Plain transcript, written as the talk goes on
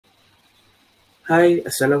Hai,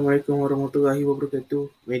 Assalamualaikum warahmatullahi wabarakatuh.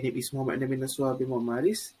 My name is Muhammad NASUHA bin Muhammad.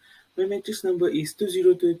 My matrix number is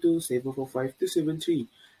 20227445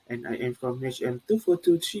 and I am from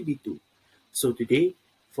HM2423B2. So today,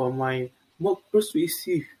 for my mock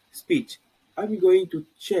persuasive speech, I'm going to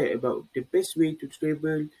share about the best way to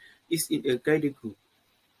travel is in a guided group.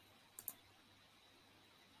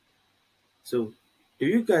 So, do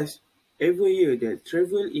you guys ever hear that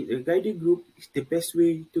travel in a guided group is the best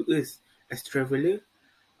way to us as traveler?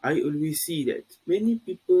 I always see that many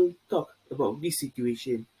people talk about this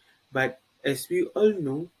situation, but as we all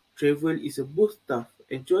know, travel is a both tough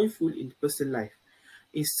and joyful in personal life.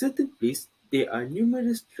 In certain places, there are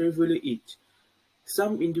numerous traveler each.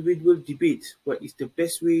 Some individual debate what is the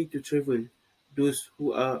best way to travel. Those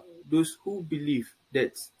who believe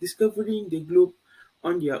that discovering the globe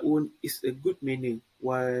on their own is a good manner,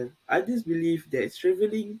 while others believe that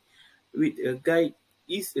traveling with a guide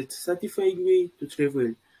is a satisfying way to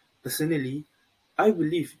travel. Personally, I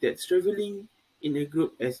believe that traveling in a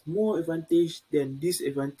group has more advantage than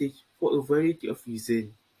disadvantage for a variety of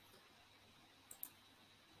reasons.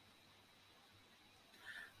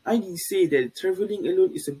 I didn't say that traveling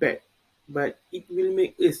alone is a bad, but it will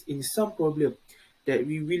make us in some problem that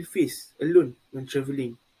we will face alone when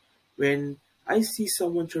traveling. When I see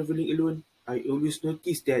someone traveling alone, I always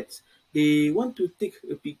notice that they want to take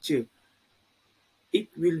a picture. It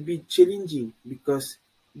will be challenging because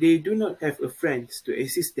they do not have a friend to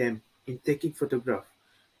assist them in taking photograph.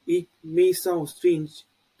 It may sound strange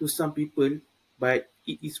to some people, but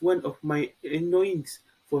it is one of my annoyings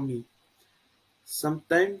for me.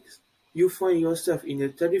 Sometimes you find yourself in a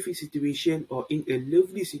terrific situation or in a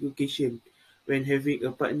lovely situation when having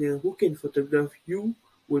a partner who can photograph you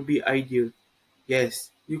would be ideal. Yes,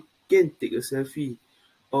 you can take a selfie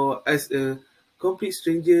or ask a complete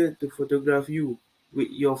stranger to photograph you with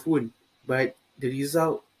your phone, but the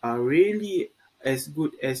results are rarely as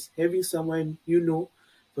good as having someone you know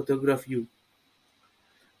photograph you.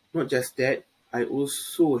 Not just that, I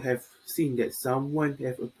also have seen that someone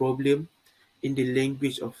have a problem in the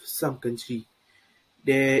language of some country.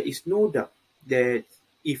 There is no doubt that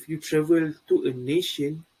if you travel to a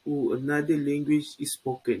nation who another language is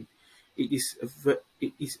spoken, it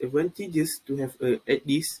is advantageous to have at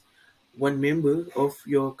least one member of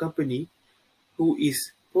your company who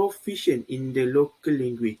is proficient in the local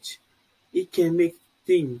language. It can make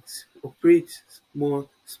things operate more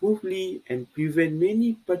smoothly and prevent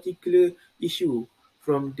many particular issues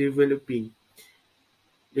from developing.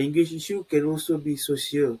 Language issue can also be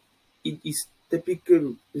social. It is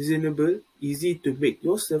typically reasonable, easy to make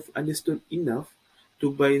yourself understood enough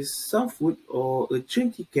to buy some food or a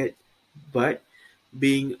train ticket, but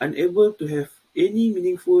being unable to have any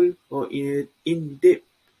meaningful or in-depth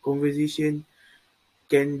conversation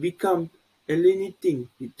can become alienating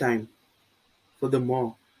with time.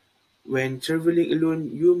 Furthermore, when traveling alone,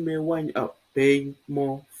 you may wind up paying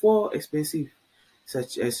more for expensive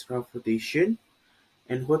such as transportation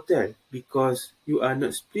and hotel because you are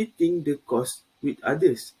not splitting the cost with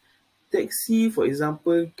others. Taxi, for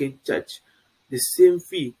example, can charge the same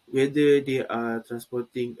fee whether they are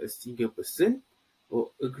transporting a single person or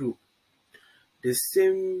a group. The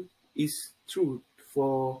same is true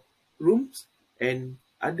for rooms and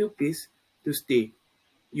other places to stay.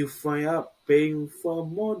 You find out paying far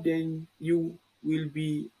more than you will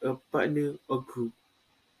be a partner or group.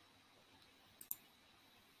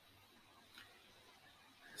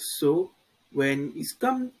 So, when it's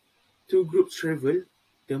come to group travel,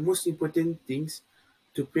 the most important things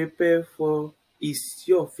to prepare for is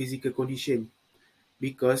your physical condition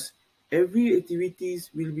because every activities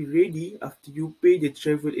will be ready after you pay the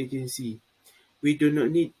travel agency. We do not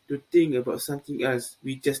need to think about something else.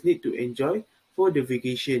 We just need to enjoy for the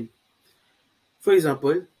vacation. For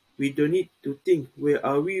example, we don't need to think where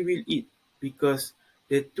are we will eat because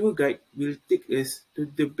the tour guide will take us to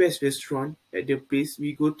the best restaurant at the place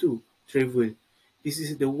we go to travel. This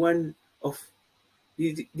is the one of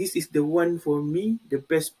this is the one for me the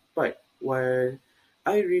best part while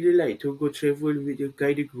I really like to go travel with a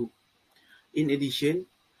guided group. In addition,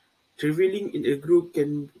 traveling in a group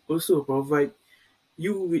can also provide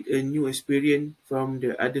you with a new experience from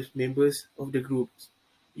the other members of the group.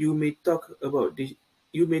 You may talk about the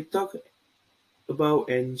you may talk about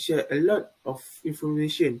and share a lot of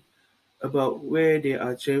information about where they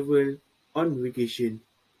are travel on vacation.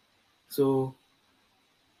 So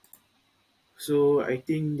so I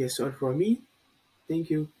think that's all from me. Thank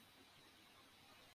you.